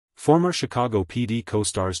Former Chicago PD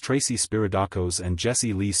co-stars Tracy Spiridakos and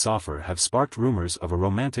Jesse Lee Soffer have sparked rumors of a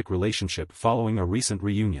romantic relationship following a recent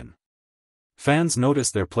reunion. Fans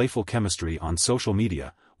noticed their playful chemistry on social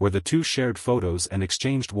media, where the two shared photos and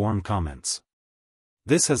exchanged warm comments.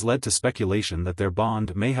 This has led to speculation that their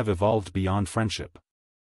bond may have evolved beyond friendship.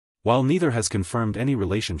 While neither has confirmed any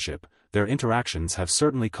relationship, their interactions have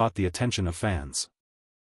certainly caught the attention of fans.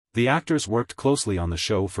 The actors worked closely on the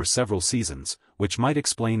show for several seasons, which might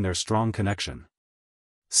explain their strong connection.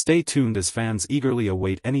 Stay tuned as fans eagerly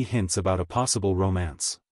await any hints about a possible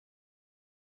romance.